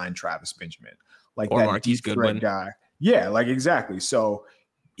when he signed Travis Benjamin, like or that Marquise deep threat guy. Yeah, like exactly. So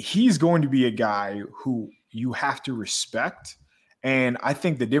he's going to be a guy who you have to respect. And I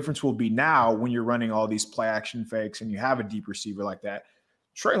think the difference will be now when you're running all these play action fakes and you have a deep receiver like that,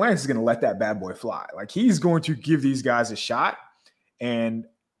 Trey Lance is going to let that bad boy fly. Like, he's going to give these guys a shot. And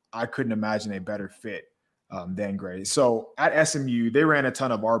I couldn't imagine a better fit than Gray. So at SMU, they ran a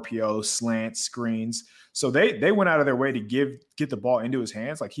ton of RPOs, slants, screens. So they went out of their way to get the ball into his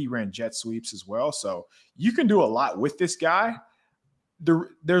hands. Like, he ran jet sweeps as well. So you can do a lot with this guy.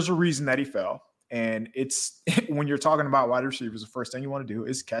 There's a reason that he fell. And it's when you're talking about wide receivers, the first thing you want to do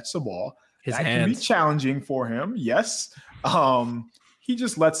is catch the ball. His that hands can be challenging for him. Yes. He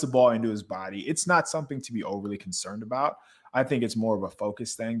just lets the ball into his body. It's not something to be overly concerned about. I think it's more of a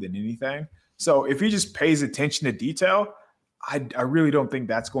focus thing than anything. So if he just pays attention to detail, I really don't think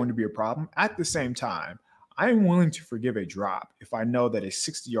that's going to be a problem. At the same time, I am willing to forgive a drop if I know that a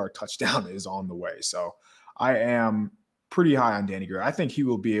 60-yard touchdown is on the way. So I am pretty high on Danny Gray. I think he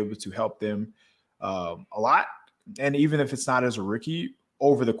will be able to help them a lot. And even if it's not as a rookie,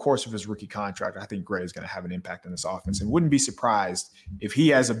 over the course of his rookie contract, I think Gray is going to have an impact on this offense, and wouldn't be surprised if he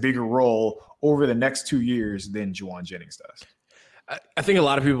has a bigger role over the next 2 years than Juwan Jennings does. I think a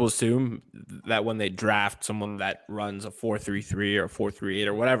lot of people assume that when they draft someone that runs a 4.33 or 4.38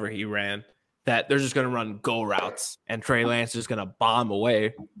 or whatever he ran, that they're just going to run go routes and Trey Lance is just going to bomb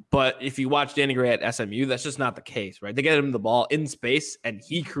away. But if you watch Danny Gray at SMU, that's just not the case, right? They get him the ball in space and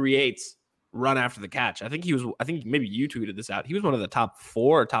he creates run after the catch. I think maybe you tweeted this out. He was one of the top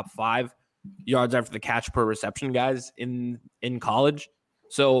 4 or top 5 yards after the catch per reception guys in college.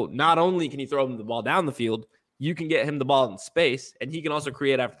 So not only can you throw him the ball down the field, you can get him the ball in space, and he can also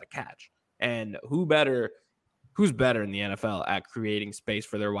create after the catch. And who's better in the NFL at creating space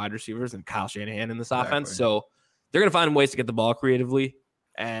for their wide receivers than Kyle Shanahan in this offense? So they're going to find ways to get the ball creatively.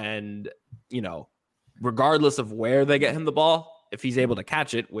 And, regardless of where they get him the ball, if he's able to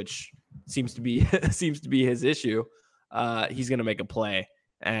catch it, which seems to be his issue, he's going to make a play.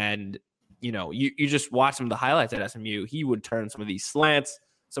 And, you just watch some of the highlights at SMU. He would turn some of these slants,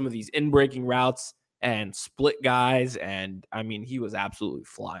 some of these in-breaking routes, and split guys. And I mean, he was absolutely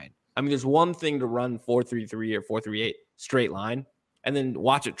flying. I mean, there's one thing to run 4.33 or 4.38 straight line and then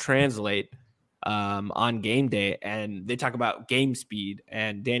watch it translate on game day. And they talk about game speed,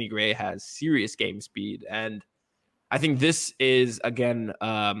 and Danny Gray has serious game speed. And I think this is, again,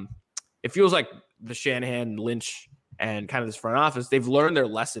 it feels like the Shanahan, Lynch, and kind of this front office, they've learned their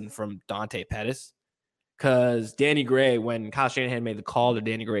lesson from Dante Pettis. Because Danny Gray, when Kyle Shanahan made the call to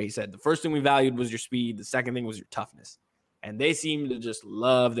Danny Gray, he said, the first thing we valued was your speed. The second thing was your toughness. And they seem to just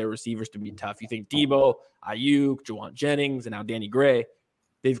love their receivers to be tough. You think Deebo, Ayuk, Juwan Jennings, and now Danny Gray,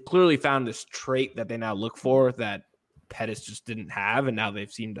 they've clearly found this trait that they now look for that Pettis just didn't have, and now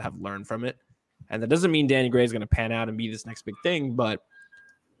they've seemed to have learned from it. And that doesn't mean Danny Gray is going to pan out and be this next big thing, but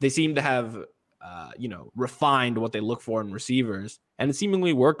they seem to have, refined what they look for in receivers, and it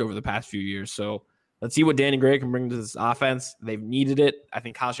seemingly worked over the past few years. So let's see what Danny Gray can bring to this offense. They've needed it. I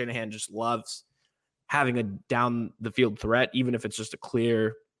think Kyle Shanahan just loves having a down the field threat, even if it's just a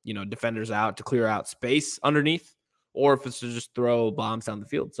clear, defenders out to clear out space underneath, or if it's to just throw bombs down the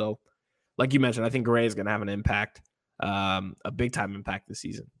field. So like you mentioned, I think Gray is going to have an impact, a big time impact this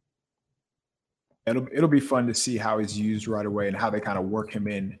season. It'll be fun to see how he's used right away and how they kind of work him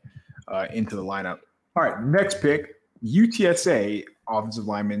into the lineup. All right, next pick, UTSA offensive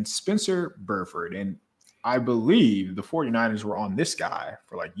lineman Spencer Burford. And I believe the 49ers were on this guy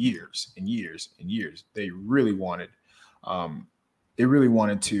for like years and years and years. They really wanted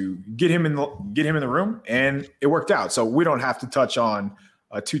to get him in the room, and it worked out. So we don't have to touch on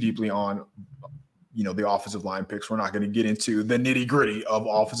too deeply on the offensive line picks. We're not going to get into the nitty gritty of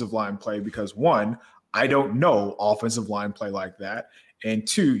offensive line play because, one, I don't know offensive line play like that. And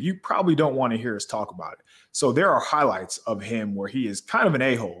two, you probably don't want to hear us talk about it. So there are highlights of him where he is kind of an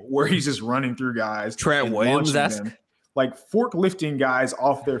a-hole, where he's just running through guys. Trent Williams, like forklifting guys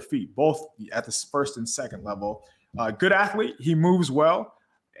off their feet, both at the first and second level. Good athlete. He moves well.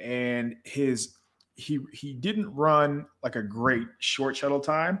 And he didn't run like a great short shuttle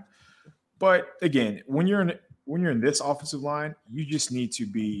time. But again, when you're in this offensive line, you just need to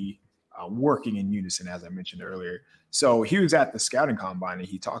be working in unison, as I mentioned earlier. So he was at the scouting combine, and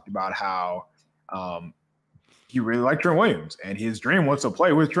he talked about how he really liked Trent Williams, and his dream was to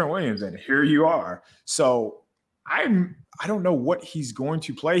play with Trent Williams, and here you are. So I don't know what he's going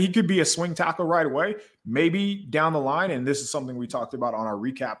to play. He could be a swing tackle right away, maybe down the line, and this is something we talked about on our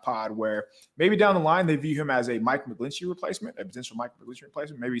recap pod, where maybe down the line they view him as a Mike McGlinchey replacement, a potential Mike McGlinchey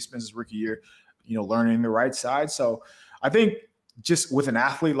replacement. Maybe he spends his rookie year, learning the right side. So I think just with an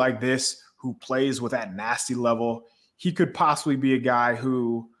athlete like this who plays with that nasty level, he could possibly be a guy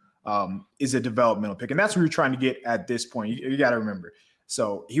who is a developmental pick. And that's what you're trying to get at this point. You got to remember.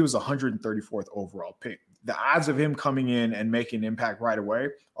 So he was 134th overall pick. The odds of him coming in and making an impact right away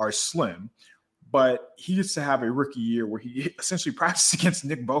are slim, but he gets to have a rookie year where he essentially practices against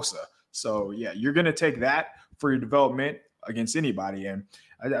Nick Bosa. So yeah, you're going to take that for your development against anybody. And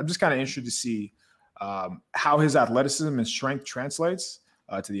I'm just kind of interested to see how his athleticism and strength translates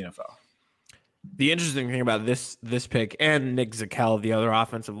to the NFL. The interesting thing about this pick and Nick Zakelj, the other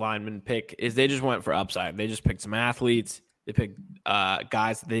offensive lineman pick, is they just went for upside. They just picked some athletes. They picked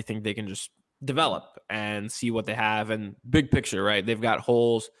guys that they think they can just develop and see what they have. And big picture, right? They've got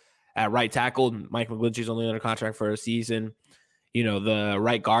holes at right tackle. Mike McGlinchey's only under contract for a season. The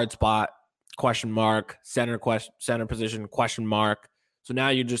right guard spot, question mark. Center position, question mark. So now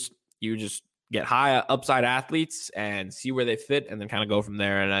you just get high upside athletes and see where they fit and then kind of go from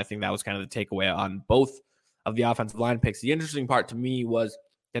there. And I think that was kind of the takeaway on both of the offensive line picks. The interesting part to me was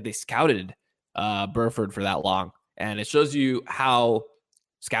that they scouted Burford for that long. And it shows you how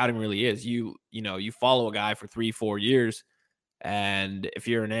scouting really is. You follow a guy for 3-4 years. And if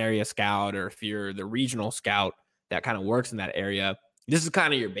you're an area scout or if you're the regional scout that kind of works in that area, this is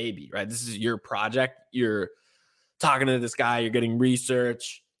kind of your baby, right? This is your project. You're talking to this guy, you're getting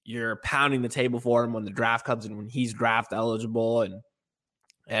research, you're pounding the table for him when the draft comes in, when he's draft eligible.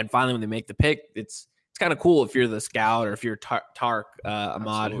 And finally, when they make the pick, it's kind of cool if you're the scout or if you're Tark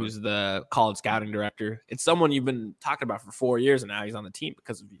Ahmad, who's the college scouting director. It's someone you've been talking about for 4 years, and now he's on the team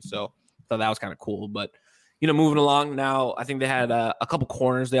because of you. So I thought that was kind of cool. But, moving along now, I think they had a couple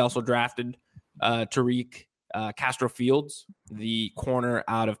corners. They also drafted Tariq Castro Fields, the corner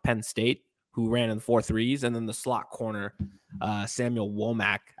out of Penn State, who ran in the 4.3s, and then the slot corner, Samuel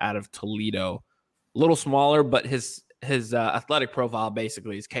Womack out of Toledo. A little smaller, but his athletic profile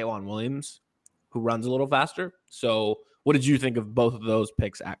basically is K'Wan Williams, who runs a little faster. So what did you think of both of those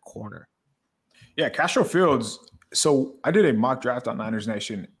picks at corner? Yeah, Castro Fields. So I did a mock draft on Niners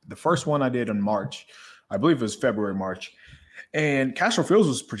Nation. The first one I did in March. I believe it was February, March. And Castro Fields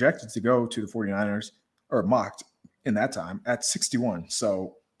was projected to go to the 49ers, or mocked in that time, at 61.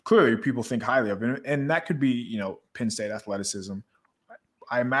 So clearly people think highly of him. And that could be, Penn State athleticism.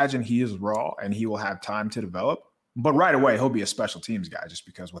 I imagine he is raw and he will have time to develop. But right away, he'll be a special teams guy just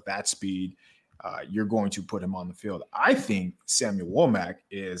because with that speed, you're going to put him on the field. I think Samuel Womack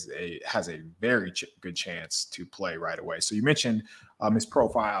has a very good chance to play right away. So you mentioned his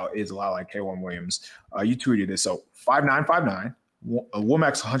profile is a lot like K'Wan Williams. You tweeted this. So 5'9",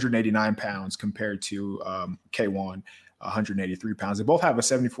 Womack's 189 pounds compared to K'Wan, 183 pounds. They both have a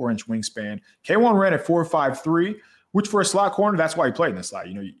 74-inch wingspan. K'Wan ran at 4.53, which for a slot corner, that's why he played in the slot.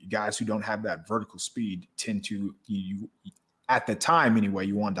 Guys who don't have that vertical speed tend to at the time anyway,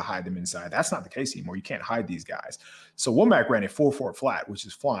 you wanted to hide them inside. That's not the case anymore. You can't hide these guys. So Womack ran a 4.4 flat, which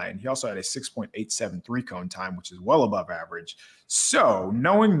is flying. He also had a 6.873 cone time, which is well above average. So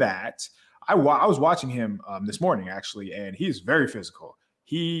knowing that, I was watching him this morning, actually, and he is very physical.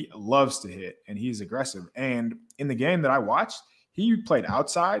 He loves to hit, and he's aggressive. And in the game that I watched, he played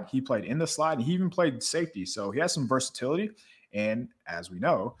outside, he played in the slot, and he even played safety. So he has some versatility. And as we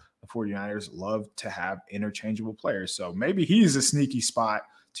know, the 49ers love to have interchangeable players. So maybe he's a sneaky spot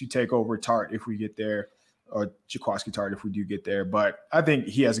to take over Tart if we get there, or Jaquiski Tart if we do get there. But I think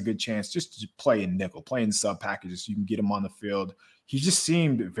he has a good chance just to play in nickel, play in sub packages so you can get him on the field. He just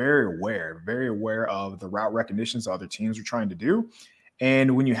seemed very aware of the route recognitions other teams were trying to do.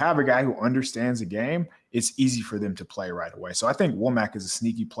 And when you have a guy who understands the game, it's easy for them to play right away. So I think Womack is a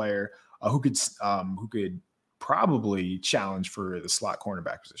sneaky player who could probably challenge for the slot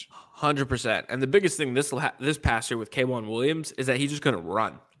cornerback position. 100%. And the biggest thing this past year with K'Waun Williams is that he's just going to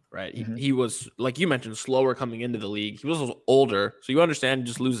run, right? Mm-hmm. He was, like you mentioned, slower coming into the league. He was older, so you understand,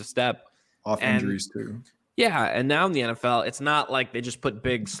 just lose a step. Off injuries too. Yeah, and now in the NFL, it's not like they just put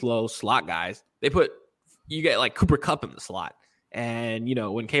big, slow slot guys. You get like Cooper Kupp in the slot. And, you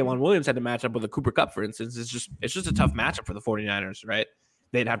know, when K'Waun Williams had to match up with a Cooper Kupp, for instance, it's just a tough matchup for the 49ers, right?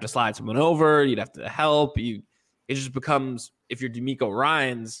 They'd have to slide someone over. You'd have to help. It just becomes, if you're D'Amico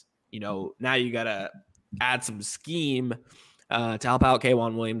Ryans, you know, now you got to add some scheme to help out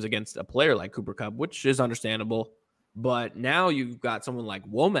K'Waun Williams against a player like Cooper Kupp, which is understandable. But now you've got someone like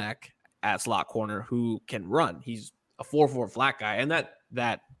Womack at slot corner who can run. He's a 4.4 flat guy, and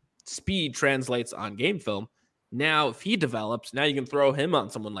that speed translates on game film. Now, if he develops, now you can throw him on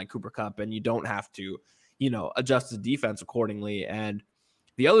someone like Cooper Kupp, and you don't have to, you know, adjust the defense accordingly. And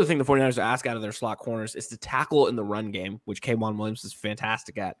the other thing the 49ers ask out of their slot corners is to tackle in the run game, which K'Waun Williams is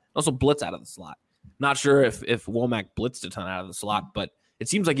fantastic at. Also blitz out of the slot. Not sure if Womack blitzed a ton out of the slot, but it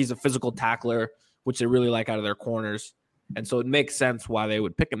seems like he's a physical tackler, which they really like out of their corners. And so it makes sense why they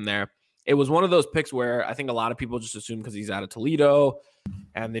would pick him there. It was one of those picks where I think a lot of people just assume because he's out of Toledo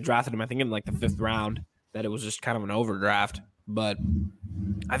and they drafted him, I think, in like the 5th round, that it was just kind of an overdraft. But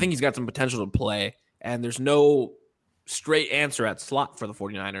I think he's got some potential to play, and there's no straight answer at slot for the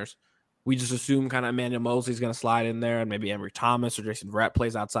 49ers. We just assume kind of Emmanuel Mosley's going to slide in there, and maybe Ambry Thomas or Jason Verrett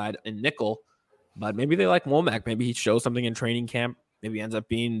plays outside in nickel. But maybe they like Womack. Maybe he shows something in training camp. Maybe he ends up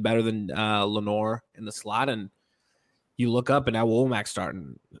being better than Lenoir in the slot, and you look up and now Womack's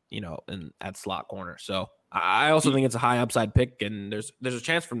starting, you know, at slot corner. So I also think it's a high upside pick, and there's a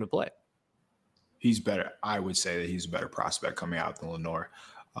chance for him to play. He's better. I would say that he's a better prospect coming out than Lenoir.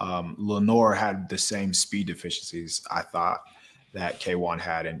 Lenoir had the same speed deficiencies I thought that K'Waun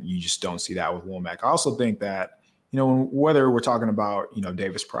had, and you just don't see that with Womack. I also think that, you know, whether we're talking about, you know,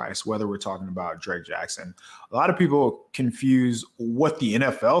 Davis Price, whether we're talking about Drake Jackson, a lot of people confuse what the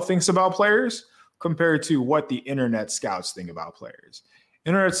NFL thinks about players compared to what the internet scouts think about players.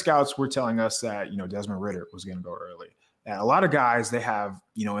 Internet scouts were telling us that, you know, Desmond Ridder was going to go early. And a lot of guys they have,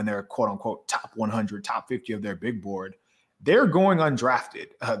 you know, in their quote unquote top 100, top 50 of their big board, they're going undrafted.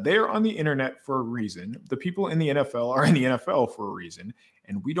 They're on the internet for a reason. The people in the NFL are in the NFL for a reason.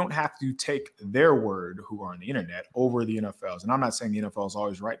 And we don't have to take their word, who are on the internet, over the NFL's. And I'm not saying the NFL is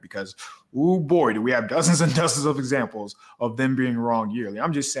always right because, oh boy, do we have dozens and dozens of examples of them being wrong yearly.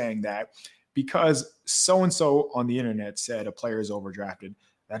 I'm just saying that because so-and-so on the internet said a player is overdrafted,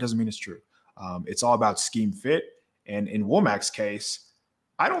 that doesn't mean it's true. It's all about scheme fit. And in Womack's case,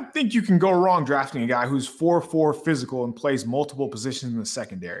 I don't think you can go wrong drafting a guy who's 4'4" physical and plays multiple positions in the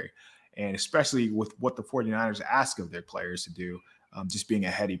secondary. And especially with what the 49ers ask of their players to do, just being a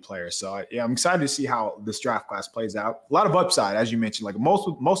heady player. So, yeah, I'm excited to see how this draft class plays out. A lot of upside, as you mentioned. Like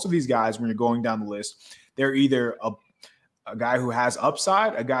most of these guys, when you're going down the list, they're either a guy who has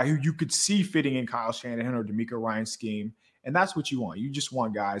upside, a guy who you could see fitting in Kyle Shanahan or D'Amico Ryan's scheme. And that's what you want. You just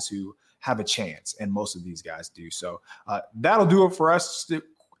want guys who have a chance, and most of these guys do. So that'll do it for us. Just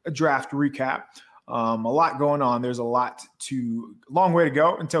a draft recap. A lot going on. There's a long way to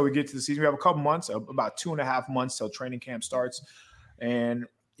go until we get to the season. We have a couple months, about 2.5 months till training camp starts. And,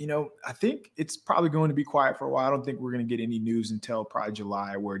 you know, I think it's probably going to be quiet for a while. I don't think we're going to get any news until probably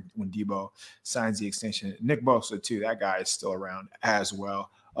July when Deebo signs the extension. Nick Bosa, too. That guy is still around as well.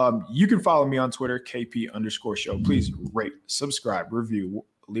 You can follow me on Twitter, KP_show. Please rate, subscribe, review,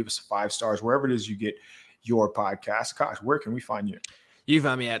 leave us 5 stars, wherever it is you get your podcast. Akash, where can we find you? You can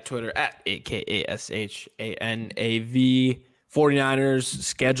find me at Twitter at AKASHANAV. 49ers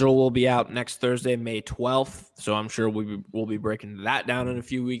schedule will be out next Thursday, May 12th. So I'm sure we'll be breaking that down in a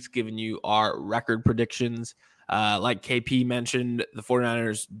few weeks, giving you our record predictions. Like KP mentioned, the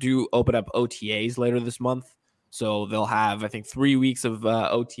 49ers do open up OTAs later this month. So they'll have, I think, 3 weeks of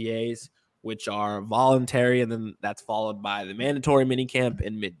OTAs, which are voluntary, and then that's followed by the mandatory minicamp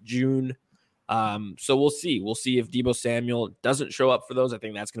in mid-June. So we'll see. We'll see if Deebo Samuel doesn't show up for those. I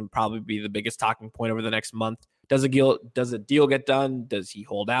think that's going to probably be the biggest talking point over the next month. Does a deal get done? Does he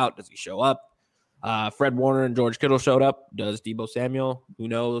hold out? Does he show up? Fred Warner and George Kittle showed up. Does Deebo Samuel? Who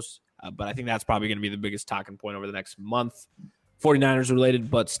knows? But I think that's probably going to be the biggest talking point over the next month. 49ers related,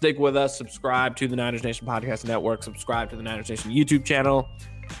 but stick with us. Subscribe to the Niners Nation Podcast Network. Subscribe to the Niners Nation YouTube channel.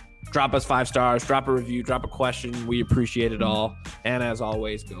 Drop us 5 stars. Drop a review. Drop a question. We appreciate it all. And as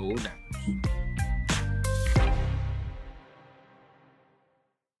always, go Niners.